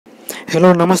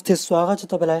Hello नमस्ते, स्वागत छ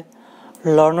तपाईलाई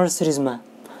लर्नर सिरिजमा।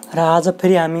 र आज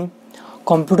फेरि हामी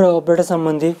कम्प्युटर अपरेटर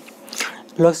सम्बन्धी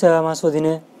लोकसेवामा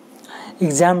सोधिने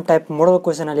एक्जाम टाइप मोडल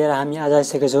क्वेसन लिएर हामी आज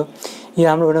आइसकेका छौँ। यो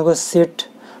हाम्रो भनेको सेट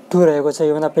 2 रहेको छ।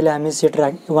 योभन्दा पहिले हामी सेट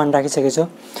 1 राखिसकेका छौँ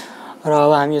र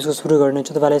अब हामी यसको सुरु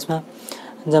गर्नेछौँ। तपाईलाई यसमा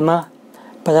जम्मा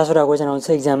 50 वटा क्वेसन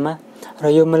आउँछ एक्जाममा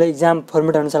र यो मैले एक्जाम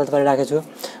फर्मेट अनुसार तपाईलाई राखेको छु।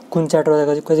 कुन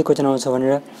च्याप्टरबाट कति क्वेसन आउँछ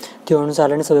भनेर त्यो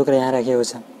अनुसारले नै सबै कुरा यहाँ राखिएको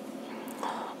छ।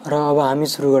 र अब हामी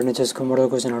सुरु गर्नेछौँ यसको मोडल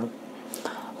क्वेसनहरु।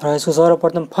 र यसको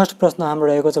सर्वप्रथम फर्स्ट प्रश्न हाम्रो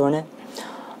रहेको छ भने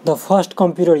the first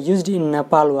computer used in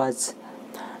Nepal was.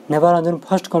 नेपालमा जुन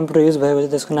फर्स्ट कम्प्युटर युज भएको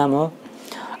छ त्यसको नाम हो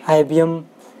IBM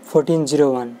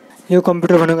 1401। यो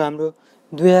कम्प्युटर भनेको हाम्रो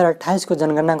 2028 को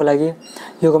जनगणनाको लागि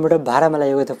यो कम्प्युटर भाडामा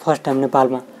ल्याएको थियो फर्स्ट टाइम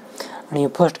नेपालमा। अनि यो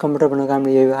फर्स्ट कम्प्युटर भनेको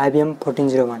हाम्रो यो IBM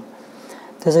 1401।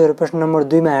 त्यसैगरी प्रश्न नम्बर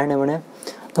 2 मा हेर्ने भने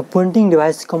the pointing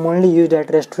device commonly used at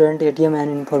restaurant ATM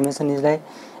and information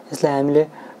यसलाई हामीले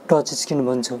टच स्क्रिन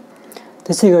भन्छौँ।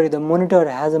 त्यसैगरी the monitor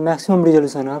has a maximum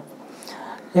resolution of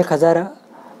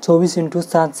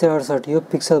 1024x768 यो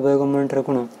पिक्सल भएको मोनिटर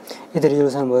कुन हो? यति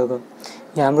रिजोल्युसन भएको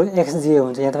यो हाम्रो XGA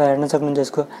हुन्छ। यहाँ तपाईँ हेर्न सक्नुहुन्छ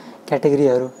यसको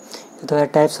क्याटेगोरीहरू। यो तपाईँ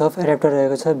टाइप्स अफ एडाप्टर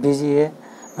रहेको छ। VGA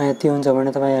मा यति हुन्छ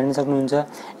भने तपाईँ हेर्न सक्नुहुन्छ।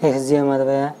 XGA मा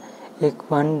तपाईँ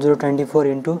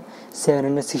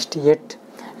 1024x768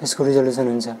 यसको रिजोल्युसन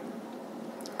हुन्छ।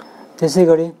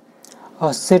 त्यसैगरी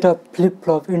a set of flip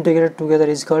flop integrated together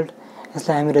is called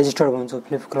यसलाई हामी रेजिस्टर भन्छौँ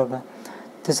फ्लिप फ्लपमा।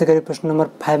 त्यसैगरी प्रश्न नम्बर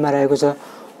 5 मा रहेको छ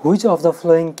which of the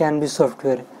following can be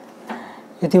software.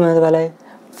 यतिमा तपाईलाई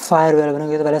फायरवेयर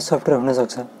भनेको तपाईलाई सफ्टवेयर हुन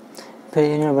सक्छ। फेरि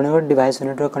यिनीहरू भनेको डिभाइस हो,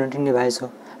 नेटवर्क कनेक्टिङ डिभाइस हो,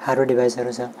 हार्डवेयर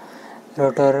डिभाइसहरू छ।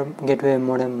 राउटर गेटवे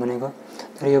मोडेम भनेको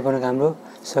तर यो भनेको हाम्रो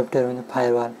सफ्टवेयर हुन्छ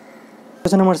फायरवाल।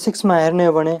 क्वेसन नम्बर 6 मा हेर्ने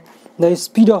हो भने the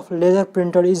speed of laser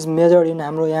printer is measured in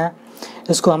हाम्रो यहाँ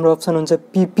यसको हाम्रो अप्सन हुन्छ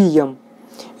PPM।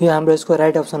 यो हाम्रो यसको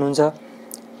राइट अप्सन हुन्छ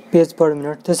पेज पर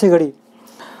मिनट। त्यसैगरी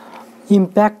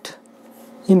इम्प्याक्ट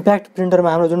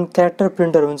प्रिन्टरमा हाम्रो जुन क्यारेक्टर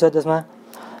प्रिन्टर हुन्छ त्यसमा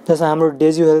हाम्रो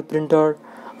डेजुवेल प्रिन्टर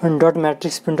अनि डट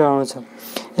म्याट्रिक्स प्रिन्टर आउँछ।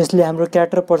 यसले हाम्रो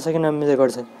क्यारेक्टर पर सेकेन्डमा मेजर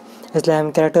गर्छ। यसलाई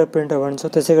हामी क्यारेक्टर प्रिन्टर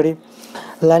भन्छौँ। त्यसैगरी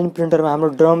लाइन प्रिन्टरमा हाम्रो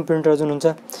ड्रम प्रिन्टर जुन हुन्छ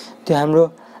त्यो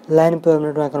हाम्रो लाइन पर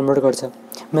मिनटमा कन्भर्ट गर्छ,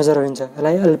 मेजर हुन्छ।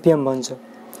 यसलाई LPM भन्छ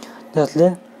जसले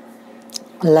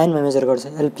लाइनमा मेजर गर्छ,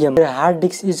 LPM। Hard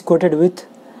disk is coated with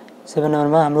 7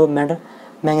 नम्बरमा हाम्रो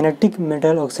म्याग्नेटिक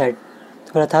मेटल अक्साइड।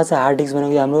 तपाईँलाई थाहा छ हार्ड डिस्क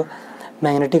भनेको हाम्रो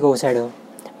म्याग्नेटिक अक्साइड हो।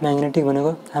 म्याग्नेटिक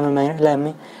भनेको हाम्रो यसलाई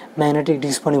हामी म्याग्नेटिक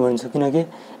डिस्क पनि भन्छौँ किनकि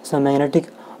यसमा म्याग्नेटिक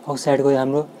अक्साइडको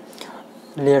हाम्रो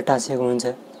लेयर टाँसिएको हुन्छ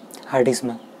हार्ड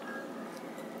डिस्कमा।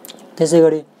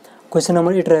 त्यसैगरी क्वेसन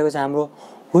नम्बर 8 रहेको छ हाम्रो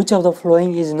which of the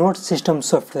following is note system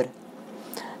software.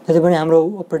 जति पनि हाम्रो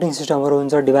अपरेटिङ सिस्टमहरू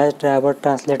हुन्छ, डिभाइस ड्राइभर,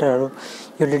 ट्रान्सलेटरहरू,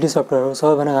 युटिलिटी सफ्टवेयरहरू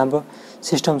सबै भनेको हाम्रो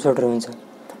सिस्टम सफ्टवेयर हुन्छ।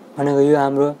 भनेको यो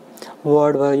हाम्रो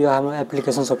वर्ड भयो, यो हाम्रो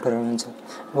एप्लिकेसन सफ्टवेयरहरू हुन्छ,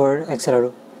 वर्ड एक्सेलहरू।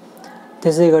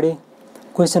 त्यसैगरी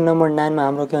क्वेसन नम्बर 9 मा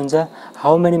हाम्रो के हुन्छ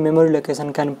how many memory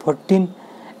location can 14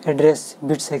 address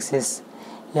bits access.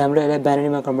 यो हाम्रो यसलाई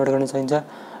बाइनरीमा कन्भर्ट गर्न सकिन्छ।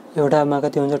 एउटामा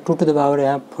कति हुन्छ 2 टु द पावर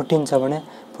यहाँ 14 छ भने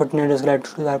 14 एड्रेसको लागि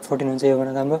 2 टु द पावर 14 हुन्छ। यो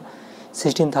भनेको हाम्रो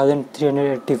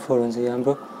 16,384 हुन्छ। यो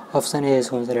हाम्रो अप्सन ए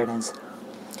यसको हुन्छ राइट आन्सर।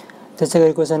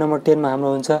 त्यसैगरी क्वेसन नम्बर 10 मा हाम्रो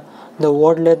हुन्छ the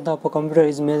word length of a computer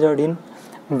is measured in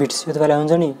bits. यो तपाईँलाई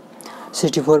हुन्छ नि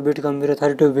 64 बिट कम्प्युटर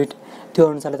 32 बिट त्यो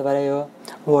अनुसारले तपाईँलाई यो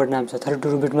वर्ड नाप्छ।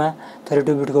 32 बिटमा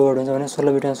 32 बिटको वर्ड हुन्छ भने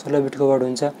 16 बिटमा 16 बिटको वर्ड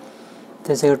हुन्छ।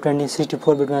 त्यसैगरी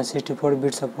 64 बिटमा 64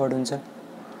 बिट्स अफ वर्ड हुन्छ।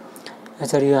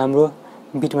 यसरी यो हाम्रो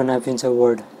बिटमा नापिन्छ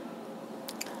वर्ड।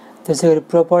 त्यसैगरी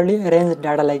प्रोपरली एरेन्ज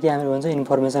डाटालाई के हामी भन्छ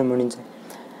इन्फर्मेसन भनिन्छ।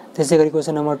 त्यसैगरी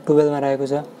क्वेसन नम्बर 12 मा रहेको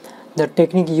छ the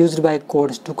technique used by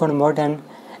codes to convert an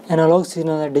analogue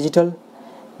सिग्नललाई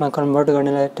डिजिटलमा convert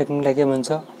गर्नेलाई टेक्निकलाई के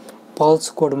भन्छ पल्स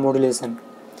कोड मोडुलेसन।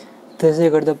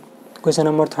 त्यसैगरी द क्वेसन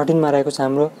नम्बर 13 मा रहेको छ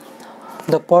हाम्रो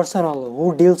the personal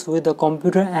who deals with the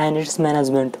computer and it's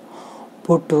management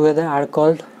put together are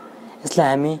called. यसलाई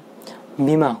हामी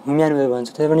बीमा ह्युम्यान वेयर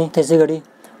भन्छौँ। त्यसैगरी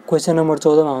क्वेसन नम्बर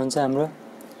 14 मा हुन्छ हाम्रो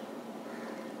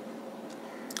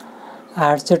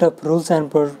are set of rules and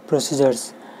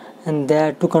procedures and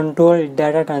that to control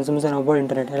data transmission over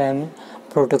internet. यसलाई हामी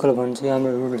प्रोटोकल भन्छौँ, यो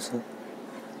हाम्रो रुल्स हो।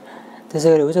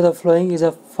 त्यसैगरी which of the following is a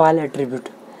file attribute.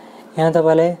 यहाँ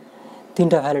तपाईँलाई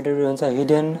 3टा फाइल एट्रिब्युट हुन्छ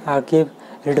हिडन, आर्किभ,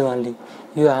 रिड ओन्ली।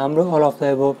 यो हाम्रो अल अफ द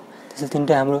एबोभ त्यसै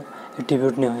 3टा हाम्रो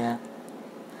एट्रिब्युट नै हो। यहाँ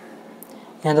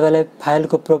तपाईँलाई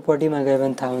फाइलको प्रोपर्टीमा गयो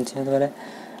भने थाहा हुन्छ। यहाँ तपाईँ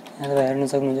हेर्न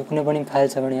सक्नुहुन्छ कुनै पनि फाइल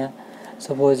छ भने यहाँ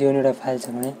सपोज यो एउटा फाइल छ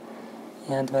भने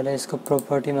यहाँ तपाईँलाई यसको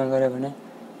प्रोपर्टीमा गयो भने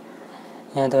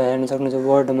यहाँ तपाईँ हेर्न सक्नुहुन्छ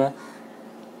वर्डमा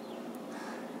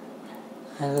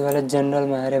यहाँ तपाईँलाई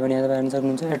जेनरलमा हेऱ्यो भने यहाँ तपाईँ हेर्न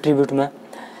सक्नुहुन्छ एट्रिब्युटमा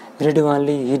रिड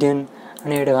ओन्ली, हिडन,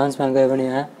 अनि एडभान्समा गयो भने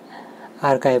यहाँ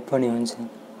आर्काइभ पनि हुन्छ,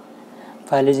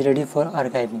 फाइल इज रेडी फर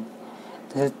आर्काइभिङ।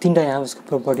 त्यसरी तीनटा यहाँ उसको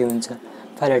प्रोपर्टी हुन्छ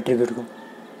फाइल एट्रिब्युटको।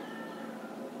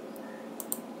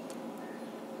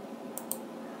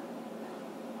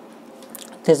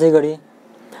 त्यसैगरी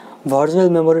virtual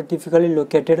memory typically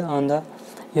located on the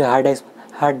यो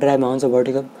हार्ड ड्राइभमा हुन्छ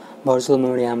भर्चुअल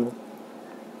मेमोरी हाम्रो।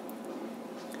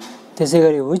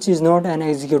 त्यसैगरी which is not an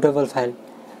executable file,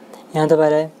 यहाँ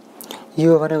तपाईँलाई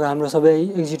यो भनेको हाम्रो सबै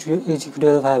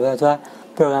एक्जिक्युटेबल फाइल अथवा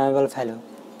प्रोग्रामेबल फाइल हो।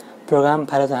 प्रोग्राम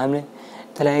फाइल त हामीले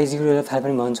त्यसलाई एक्जिक्युटेबल फाइल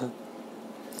पनि भन्छौँ।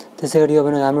 त्यसैगरी यो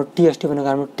भनेको हाम्रो टीएक्सटी भनेको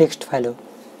हाम्रो टेक्स्ट फाइल हो।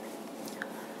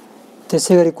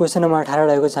 त्यसैगरी क्वेसन नम्बर 18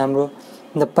 रहेको छ हाम्रो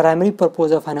the primary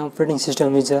purpose of an operating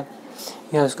system is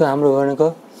यहाँ उसको हाम्रो भनेको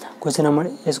क्वेसन नम्बर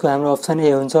यसको हाम्रो अप्सन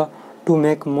ए हुन्छ to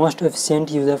make most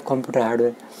एफिसिएन्ट use of computer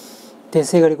hardware.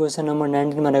 त्यसैगरी क्वेसन नम्बर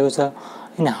 19 मा रहेको छ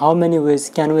in how many ways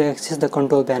can we access the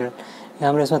control panel.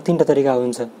 हाम्रो यसमा तीनटा तरिका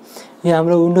हुन्छ। यो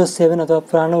हाम्रो विन्डोज 7 अथवा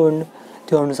पुरानो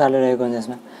त्यो अनुसारले रहेको हुन्छ।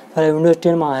 यसमा तर विन्डोज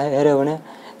 10 मा हेर्यो भने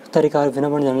तरिकाहरू भिन्न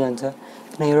पनि जान्छ।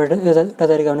 किनकि एउटा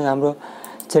तरिका भनेको हाम्रो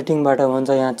सेटिङबाट हुन्छ,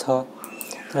 यहाँ छ,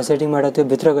 र सेटिङबाट त्यो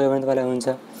भित्र गयो भने तपाईँलाई हुन्छ।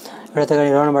 एउटा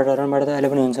तरिका रनबाट त अहिले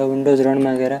पनि हुन्छ, विन्डोज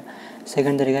रनमा गएर।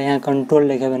 सेकेन्ड तरिका यहाँ कन्ट्रोल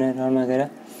लेख्यो भने रनमा गएर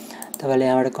तपाईँले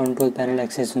यहाँबाट कन्ट्रोल प्यानल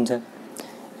एक्सेस हुन्छ।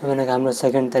 यो भनेको हाम्रो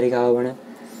सेकेन्ड तरिका हो भने।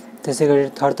 त्यसैगरी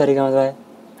थर्ड तरिकामा तपाईँ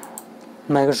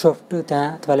माइक्रोसफ्ट त्यहाँ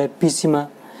तपाईँले पिसीमा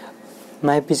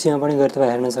माई पिसीमा पनि गएर तपाईँ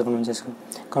हेर्न सक्नुहुन्छ यसको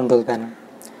कन्ट्रोल प्यानल।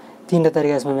 तीनटा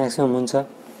तरिका यसमा म्याक्सिमम हुन्छ,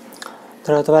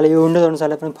 तर तपाईँले यो विन्डोज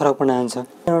अनुसारले पनि फरक पर्न जान्छ।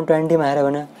 20 मा हेऱ्यो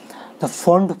भने the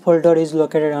font folder is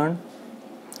located on,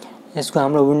 यसको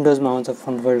हाम्रो विन्डोजमा आउँछ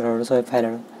फन्ट फोल्डरहरू सबै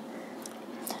फाइलहरू।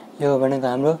 यो भनेको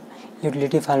हाम्रो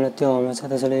युटिलिटी फाइलमा त्यो आउँछ,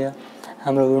 त्यसैले यो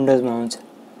हाम्रो विन्डोजमा आउँछ।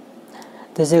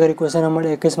 त्यसैगरी क्वेसन नम्बर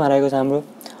 21 मा रहेको छ हाम्रो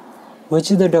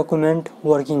which is the document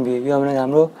working view. यो भनेको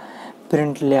हाम्रो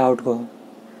प्रिन्ट लेआउटको हो।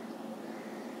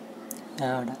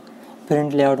 यहाँबाट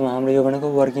प्रिन्ट लेआउटमा हाम्रो यो भनेको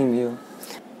वर्किङ भ्यू हो।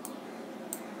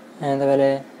 यहाँ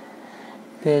तपाईँले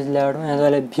पेज लेआउटमा यहाँ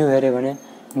तपाईँले भ्यू हेऱ्यो भने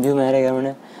भ्यूमा हेरेको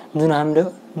भने जुन हाम्रो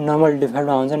नर्मल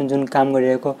डिफल्टमा हुन्छ नि, जुन काम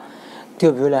गरिरहेको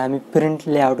त्यो भ्यूलाई हामी प्रिन्ट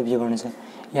लेआउट भ्यू भन्छ।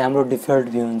 यो हाम्रो डिफल्ट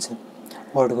भ्यू हुन्छ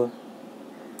वर्डको।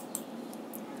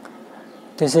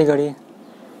 त्यसैगरी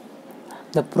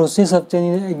the process of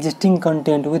changing existing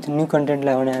content with new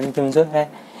कन्टेन्टलाई भने हामी के भन्छ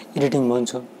एडिटिङ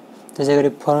भन्छौँ। त्यसैगरी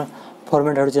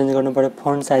फर्मेटहरू चेन्ज गर्नु पऱ्यो,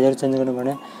 फन्ट साइजहरू चेन्ज गर्नु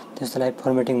पऱ्यो, त्यसलाई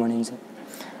फर्मेटिङ भनिन्छ।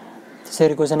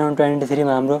 त्यसैगरी क्वेसन नम्बर 23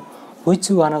 मा हाम्रो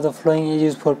which one of the following is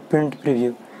use for print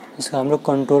preview, यसको हाम्रो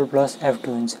कन्ट्रोल प्लस F2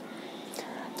 हुन्छ।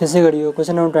 त्यसैगरी यो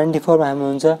क्वेसन नम्बर 24 मा हाम्रो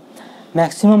हुन्छ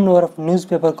maximum number of news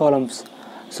paper columns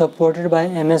supported by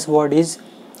MS word is,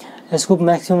 यसको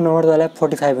म्याक्सिमम नम्बर तपाईँलाई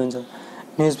 45 हुन्छ।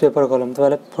 न्युज पेपर कलम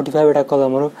तपाईँलाई 45 वटा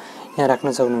कलमहरू यहाँ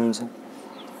राख्न सक्नुहुन्छ।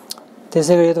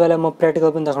 त्यसैगरी यो तपाईँलाई म प्र्याक्टिकल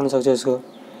पनि देखाउन सक्छु।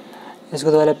 यसको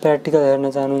तपाईँले प्र्याक्टिकल हेर्न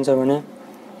चाहनुहुन्छ भने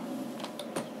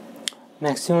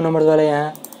म्याक्सिमम नम्बर तपाईँलाई यहाँ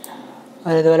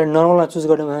अहिले तपाईँले नर्मलमा चुज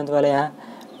गर्नु भयो भने तपाईँले यहाँ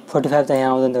 45 त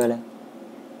यहाँ आउँदैन तपाईँलाई,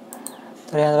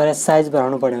 तर यहाँ तपाईँले साइज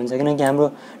बढाउनु पर्ने हुन्छ। किनकि हाम्रो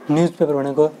न्युज पेपर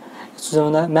भनेको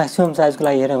सुझाउँदा म्याक्सिमम साइजको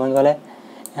लागि हेऱ्यो भने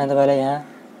तपाईँलाई यहाँ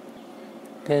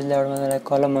पेज लेआउटमा तपाईँलाई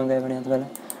कलममा गयो भने यहाँ तपाईँलाई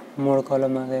मोड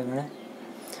कलममा गयो भने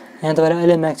यहाँ तपाईँले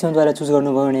अहिले म्याक्सिमम तपाईँले चुज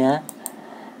गर्नुभयो भने यहाँ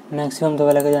म्याक्सिमम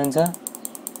तपाईँलाई के जान्छ,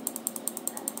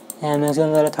 यहाँ म्याक्सिमम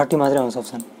तपाईँलाई 30 मात्रै आउँछ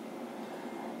अप्सन।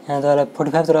 यहाँ तपाईँलाई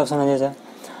 45 तर अप्सन दिएछ।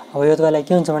 अब यो तपाईँलाई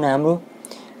के हुन्छ भने हाम्रो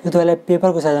यो तपाईँलाई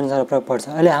पेपरको साइज अनुसार फरक पर्छ।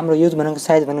 अहिले हाम्रो युज भनेको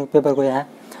साइज भनेको पेपरको यहाँ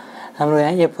हाम्रो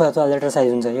यहाँ A4 अथवा लेटर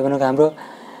साइज हुन्छ। यो भनेको हाम्रो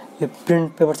यो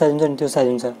प्रिन्ट पेपर साइज हुन्छ नि, त्यो साइज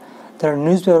हुन्छ। तर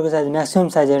न्युज पेपरको साइज म्याक्सिमम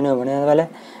साइज हेर्ने हो भने तपाईँलाई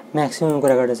म्याक्सिमम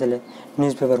कुरा गर्छ यसले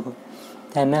न्युज पेपरको।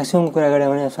 त्यहाँ म्याक्सिमम कुरा गऱ्यो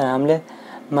भने हामीले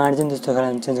मार्जिन जस्तो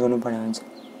खालको चेन्ज गर्नुपर्ने हुन्छ।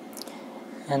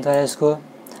 यहाँ तपाईँलाई यसको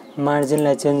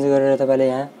मार्जिनलाई चेन्ज गरेर तपाईँले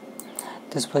यहाँ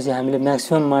त्यसपछि हामीले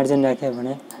म्याक्सिमम मार्जिन राख्यो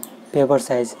भने पेपर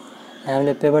साइज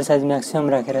हामीले पेपर साइज म्याक्सिमम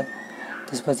राखेर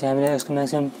त्यसपछि हामीले यसको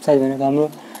म्याक्सिमम साइज भनेको हाम्रो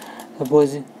सपोज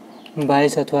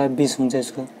 22 अथवा 20 हुन्छ।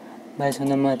 यसको 22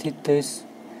 भन्दा माथि 23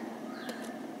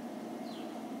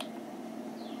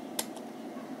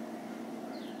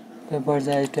 पेपर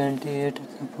साइज 28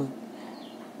 सपोज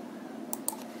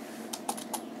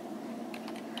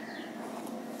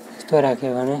यस्तो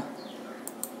राख्यो भने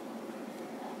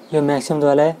यो म्याक्सिमम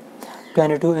तपाईँलाई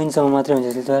 22 इन्चसम्म मात्रै हुन्छ।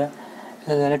 त्यसले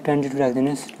तपाईँलाई 22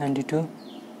 राखिदिनुहोस्। 22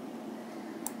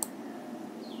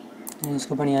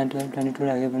 यसको पनि यहाँ 22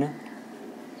 राख्यो भने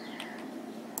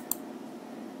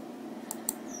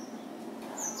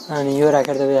अनि यो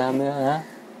राखेर तपाईँ हामी यहाँ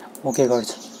ओके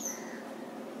गर्छौँ।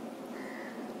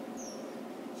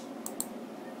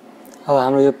 अब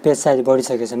हाम्रो यो पेज साइज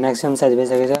बढिसकेको छ, म्याक्सिमम साइज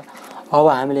भइसकेको छ। अब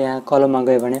हामीले यहाँ कलममा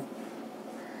गयो भने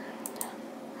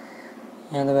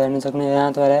यहाँ तपाईँ हेर्न सक्नु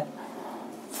यहाँ तपाईँलाई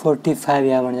 45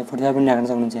 यहाँ भन्छ 45 पनि राख्न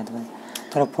सक्नुहुन्छ यहाँ तपाईँ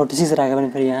तर 46 राख्यो भने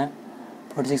फेरि यहाँ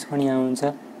 46 पनि यहाँ हुन्छ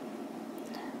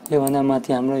योभन्दा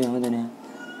माथि हाम्रो यो हुँदैन यहाँ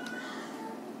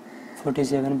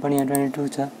 47 पनि यहाँ 22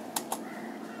 छ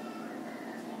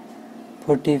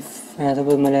 40 यहाँ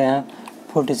तपाईँ मैले यहाँ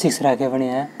 46 राखेँ भने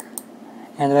यहाँ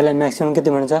तपाईँलाई म्याक्सिमम कति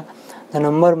भन्छ the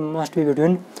number must be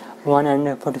between 1 and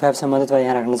 45 सम्म तपाईँ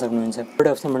यहाँ राख्न सक्नुहुन्छ थर्ड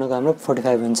अप्सन भनेको हाम्रो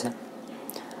 45 हुन्छ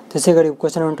त्यसै गरी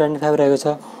क्वेसन नम्बर 25 रहेको छ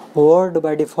word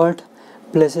by default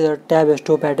places a tab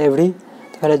stop at every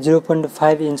तपाईँलाई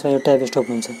 0.5 इन्चमा यो ट्याब स्टप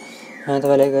हुन्छ यहाँ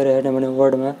तपाईँलाई गएर हेर्नु भने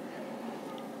वर्डमा यहाँ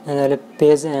तपाईँले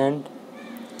पेज एन्ड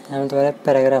यहाँ तपाईँलाई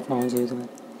प्याराग्राफमा हुन्छ यो तपाईँ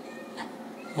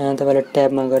यहाँ तपाईँले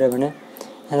ट्याबमा गऱ्यो भने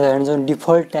यहाँ तपाईँ हेर्नुहुन्छ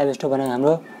डिफल्ट ट्याब स्टप भनेको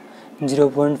हाम्रो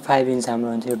 0.5 इन्च हाम्रो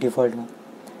हुन्छ यो डिफल्टमा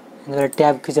तपाईँले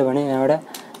ट्याब खिच्यो भने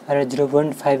यहाँबाट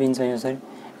 0.5 इन्च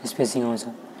यसरी स्पेसिङ आउँछ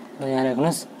यहाँ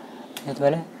राख्नुहोस् यो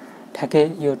तपाईँले ठ्याक्कै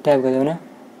यो ट्याब गर्यो भने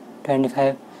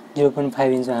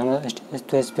 0.5 इन्चमा हाम्रो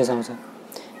यस्तो स्पेस आउँछ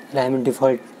यसलाई हामी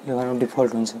डिफल्ट यो हाम्रो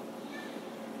डिफल्ट हुन्छ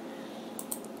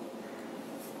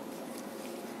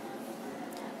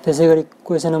त्यसै गरी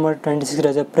क्वेसन नम्बर 26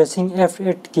 रहेछ pressing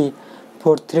F8 Ki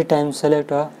for 3 times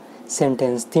select a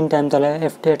sentence 3 time तपाईँलाई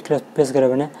F8 प्रेस गर्यो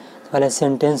भने तपाईँलाई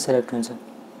सेन्टेन्स सेलेक्ट हुन्छ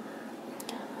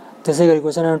त्यसै गरी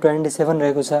क्वेसन नम्बर 27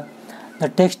 रहेको छ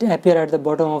the text appear at the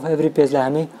bottom of every पेजलाई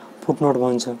हामी फुटनोट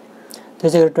भन्छौँ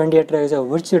त्यसै गरी 28 रहेको छ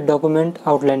विच डकुमेन्ट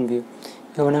आउटलाइन भ्यू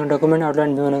यो भनेको डकुमेन्ट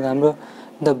आउटलाइन भ्यू भनेको हाम्रो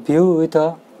the view with a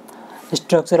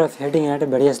structure of heading at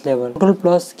various level control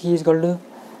plus Ki equal to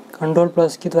control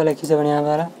plus की तपाईँलाई खिच्यो भने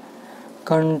यहाँबाट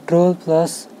कन्ट्रोल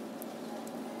प्लस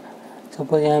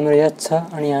सपोज यहाँ हाम्रो एच छ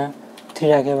अनि यहाँ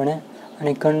 3 राख्यो भने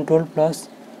अनि कन्ट्रोल प्लस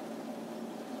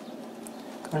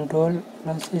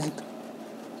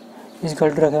इक्वल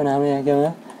टु राख्यो भने हाम्रो यहाँ के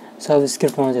हुन्छ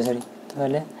सबस्क्रिप्टमा आउँछ यसरी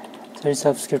तपाईँले यसरी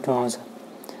सबस्क्रिप्टमा आउँछ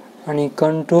अनि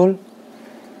कन्ट्रोल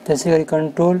त्यसै गरी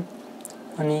कन्ट्रोल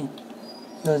अनि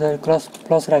यो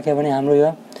प्लस राख्यो भने हाम्रो यो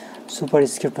सुपर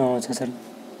स्क्रिप्टमा आउँछ यसरी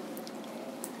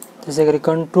त्यसै गरी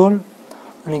कन्ट्रोल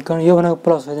अनि यो भनेको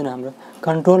प्लस हुँदैन हाम्रो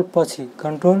कन्ट्रोल पछि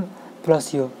कन्ट्रोल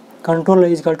प्लस यो कन्ट्रोल र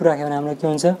इक्वल टु राख्यो भने हाम्रो के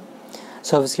हुन्छ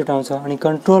सबस्क्रिप्ट आउँछ अनि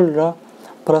कन्ट्रोल र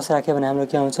प्लस राख्यो भने हाम्रो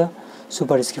के आउँछ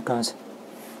सुपर स्क्रिप्ट आउँछ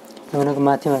यो भनेको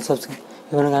माथिमा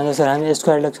सबस्क्रिप्ट यो भनेको हाम्रो सर हामी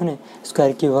स्क्वायर लेख्छौँ नि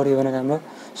स्क्वायर किवर्ड यो भनेको हाम्रो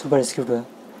सुपर स्क्रिप्ट हो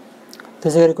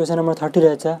त्यसै गरी क्वेसन नम्बर 30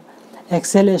 रहेछ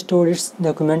Excel store it's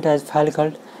document as file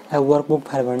called A workbook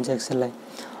file भनिन्छ एक्सेललाई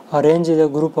a range is a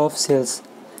group of cells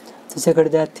त्यसै गरी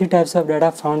त्यहाँ 3 types of data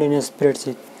found in A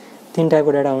spreadsheet 3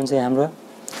 टाइपको डाटा हुन्छ हाम्रो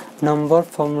नम्बर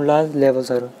फर्मुला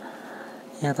लेभल्सहरू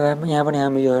यहाँ पनि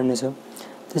हामी यो हेर्नेछौँ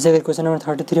त्यसै गरी क्वेसन नम्बर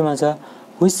 33 मा छ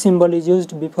which symbol is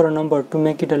used before a number two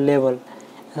make it a level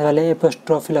तपाईँले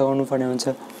एपोस्ट्रोफी लगाउनु पर्ने हुन्छ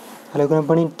तपाईँले कुनै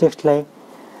पनि टेक्स्टलाई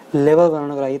लेभल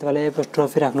बनाउनको लागि तपाईँले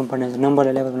एपोस्ट्रोफी राख्नुपर्ने हुन्छ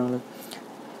नम्बरलाई लेभल बनाउनु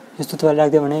यस्तो तपाईँले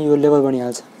राख्दियो भने यो लेभल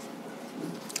बनिहाल्छ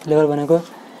लेभल भनेको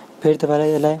फेरि तपाईँले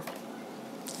यसलाई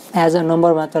एज अ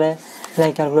नम्बरमा तपाईँलाई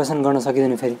यसलाई क्यालकुलेसन गर्न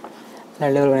सकिँदैन फेरि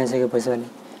यसलाई लेभल बनाइसकेपछि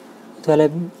तपाईँलाई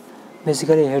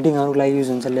बेसिकली हेडिङहरूको लागि युज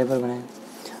हुन्छ लेभल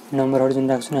बनाएर नम्बरहरू जुन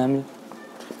राख्छौँ हामी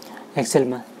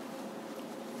एक्सेलमा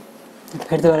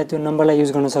फेरि तपाईँलाई त्यो नम्बरलाई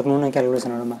युज गर्न सक्नुहुन्न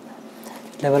क्यालकुलेसनहरूमा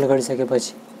लेभल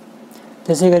गरिसकेपछि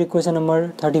त्यसै गरी क्वेसन नम्बर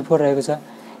 34 रहेको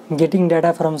छ getting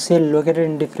data from sale located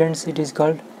in different it is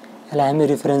called यसलाई हामी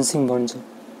रिफरेन्सिङ भन्छौँ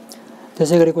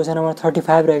त्यसै गरी क्वेसन नम्बर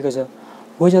 35 रहेको छ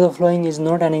which of the following is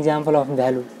not an example of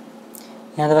value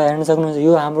यहाँ तपाईँ हेर्न सक्नुहुन्छ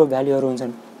यो हाम्रो भ्यालुहरू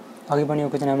हुन्छन् अघि पनि यो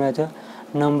क्वेसन हाम्रो थियो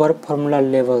नम्बर फर्मुला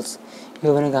लेभल्स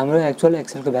यो भनेको हाम्रो एक्चुअल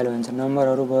एक्सेलको भ्यालु हुन्छ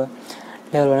नम्बरहरू भयो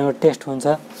लेभल भनेको टेक्स्ट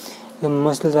हुन्छ यो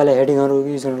मोस्टली तपाईँले हेडिङहरू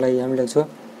युज गर्नको लागि हामी लेख्छौँ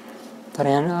तर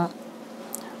यहाँ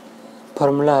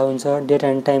फर्मुला हुन्छ डेट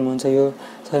एन्ड टाइम हुन्छ यो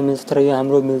सबै मिल्छ तर यो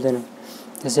हाम्रो मिल्दैन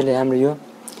त्यसैले हाम्रो यो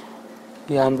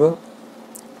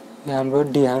हाम्रो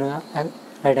डी हाम्रो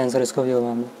राइट एन्सर यसको यो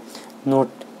हाम्रो नोट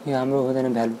यो हाम्रो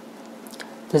हुँदैन भ्यालु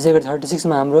त्यसै गरी 36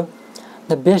 मा हाम्रो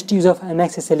the best use of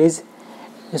mcqs is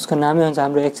यसको नामै हुन्छ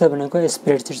हाम्रो एक्सेल भनेको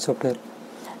स्प्रेडसिट सफ्टवेयर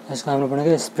यसको हाम्रो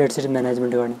भनेको स्प्रेडसिट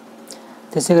म्यानेजमेन्ट गर्ने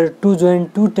त्यसै गरी to join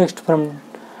to text from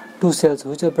two cells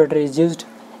which operator is used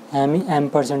हामी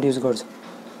 % युज गर्छौँ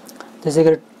त्यसै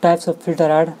गरी types of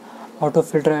filter add auto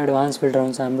filter advance filter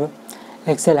हुन्छ हाम्रो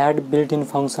Excel had built in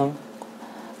function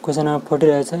question number 40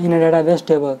 रहेछ in a database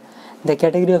table the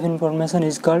category of information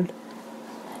is called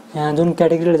यहाँ जुन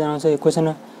क्याटेगोरीले जनाउँछ यो क्वेसन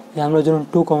यो हाम्रो जुन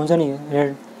 2 को हुन्छ नि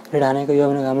रेड हानेको यो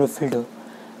भनेको हाम्रो फिल्ड हो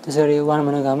त्यसै गरी 1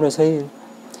 भनेको हाम्रो सही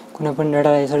कुनै पनि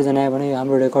डाटालाई यसरी जनायो भने यो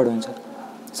हाम्रो रेकर्ड हुन्छ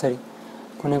यसरी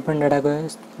कुनै पनि डाटाको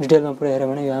डिटेलमा पुरै हेऱ्यो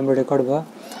भने यो हाम्रो रेकर्ड भयो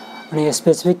अनि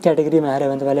स्पेसिफिक क्याटेगोरीमा हेऱ्यो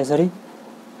भने तपाईँले यसरी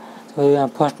यहाँ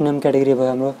फर्स्ट नेम क्याटेगोरी भयो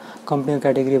हाम्रो कम्पनीको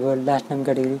क्याटेगोरी भयो लास्ट नेम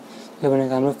क्याटेगोरी यो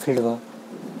भनेको हाम्रो फिल्ड भयो।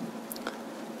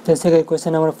 त्यसैगरी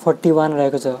क्वेशन नम्बर 41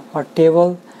 रहेको छ a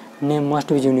table name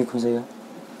must be unique हुन्छ यो।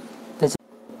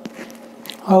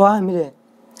 अब हामीले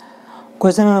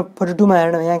क्वेशन नम्बर 42 मा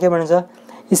हेर्नु यहाँ के भन्छ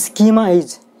स्कीमा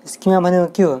इज स्कीमा भनेको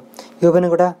के हो यो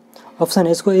भनेको एउटा अप्सन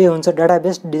यसको ए हुन्छ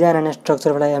डाटाबेस डिजाइन एन्ड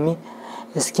स्ट्रक्चरलाई हामी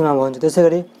स्कीमा भन्छ।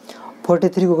 त्यसैगरी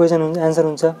 43 को क्वेशन हुन्छ आन्सर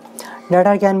हुन्छ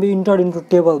data can be entered into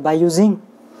table by using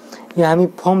यो हामी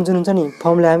फर्म जुन हुन्छ नि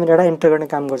फर्मले हामी डाटा इन्टर गर्ने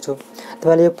काम गर्छौँ।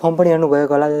 तपाईले यो फर्म पनि हेर्नु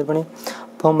भएको होला यो पनि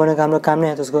फर्म भनेको हाम्रो काम नै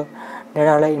हो त्यसको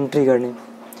डाटालाई इन्ट्री गर्ने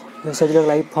यो सजिलोको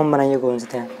लागि फर्म बनाइएको हुन्छ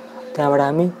त्यहाँबाट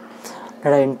हामी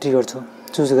डाटा इन्ट्री गर्छौँ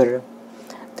चुज गरेर।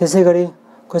 त्यसैगरी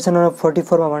क्वेशन नम्बर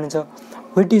 44 मा भनिन्छ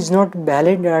which is not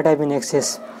valid data type in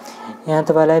excess यहाँ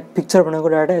तपाईलाई पिक्चर भनेको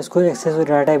डाटा यसको एक्सेस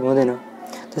डाटा टाइप हुँदैन।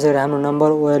 त्यसैगरी हाम्रो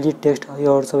नम्बर ओएलई टेक्स्ट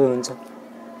योहरू सबै हुन्छ।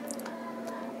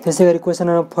 त्यसैगरी क्वेशन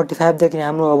नम्बर 45 देखि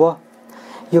हाम्रो अब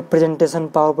यो प्रेजेन्टेसन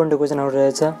पावर पोइन्ट क्वेशनहरु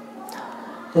रहेछ।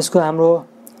 यसको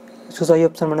सही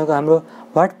अप्सन भनेको हाम्रो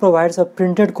what provides a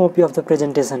printed copy of the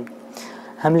presentation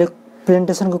हामीले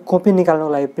प्रेजेन्टेसनको कपी निकाल्नको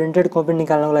लागि प्रिन्टेड कपी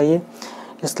निकाल्नको लागि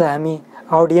यसलाई हामी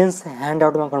अडियन्स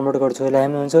ह्यान्डआउटमा कन्भर्ट गर्छौँ। यसलाई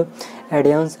हामी भन्छौँ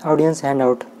अडियन्स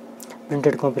ह्यान्डआउट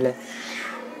प्रिन्टेड कपीलाई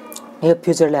यो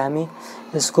फ्युचरले हामी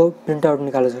यसको प्रिन्ट आउट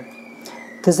निकाल्छौँ।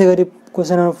 त्यसैगरी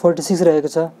क्वेशन नम्बर 46 रहेको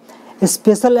छ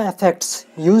special effects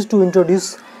use to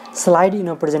introduce slide in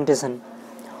a presentation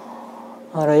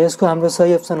र यसको हाम्रो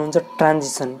सही अप्सन हुन्छ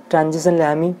ट्रान्जिसनद्वारा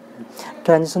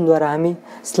हामी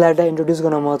स्लाइडलाई इन्ट्रोड्युस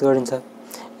गर्न मद्दत गरिन्छ।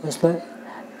 यसलाई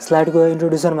स्लाइडको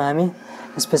इन्ट्रोड्युसनमा हामी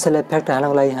स्पेशल इफेक्ट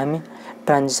हाल्नको लागि हामी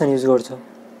ट्रान्जिसन युज गर्छौँ।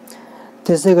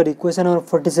 त्यसैगरी क्वेशन नम्बर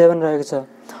 47 रहेको छ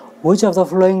which of the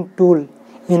following tool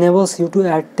enables you to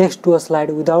add text to a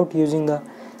slide without using the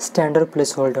standard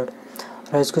place holder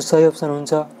र यसको सही अप्सन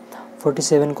हुन्छ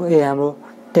 47 को ए हाम्रो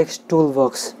टेक्स्ट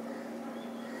टुलबक्स।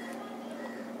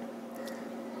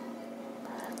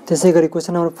 त्यसैगरी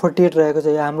क्वेशन नम्बर 48 रहेको छ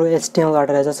यो हाम्रो HTML बाट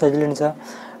रहेछ सजिलो नि छ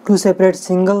to separate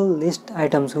single list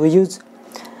items we use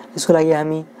यसको लागि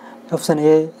हामी option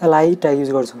A li tag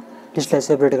use गर्छौँ लिस्टलाई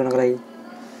सेपरेट गर्नको लागि।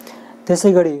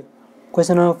 त्यसैगरी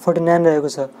क्वेशन नम्बर 49 रहेको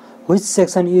छ which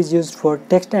section is used for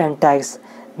text and tags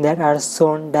that are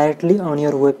Son directly on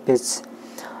your web page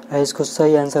र यसको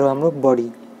सही आन्सर हो हाम्रो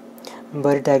बडी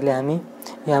ट्यागले हामी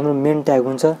यो हाम्रो मेन ट्याग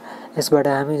हुन्छ यसबाट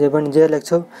हामी जे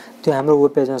लेख्छौँ त्यो हाम्रो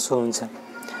वेब पेजमा सो हुन्छ।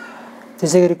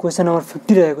 त्यसैगरी क्वेशन नम्बर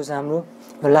 50 रहेको छ हाम्रो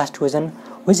last question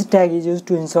which tag is used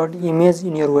to insert image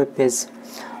in your web page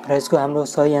र यसको हाम्रो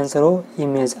सही आन्सर हो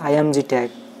इमेज img ट्याग।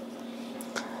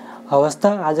 हवस् त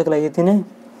आजको लागि यति नै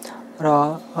र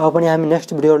अब पनि हामी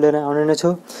नेक्स्ट भिडियो लिएर आउने नै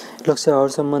छौँ लोकसेवाहरू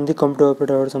सम्बन्धी कम्प्युटर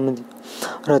अपरेटरहरू सम्बन्धी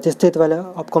र त्यस्तै तपाईले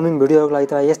अपकमिङ भिडियोहरूको लागि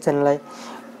तपाईँ यस च्यानललाई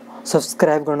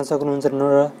सब्स्क्राइब गर्न सक्नुहुन्छ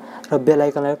र बेल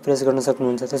आइकनलाई प्रेस गर्न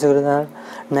सक्नुहुन्छ। त्यसैगरी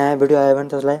नयाँ भिडियो आयो भने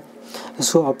त्यसलाई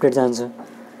यसको अपडेट जान्छ।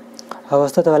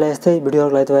 हवस् त तपाईलाई यस्तै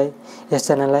भिडियोहरूको लागि तपाईँ यस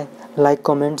च्यानललाई लाइक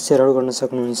कमेन्ट सेयरहरू गर्न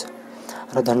सक्नुहुन्छ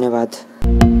र धन्यवाद।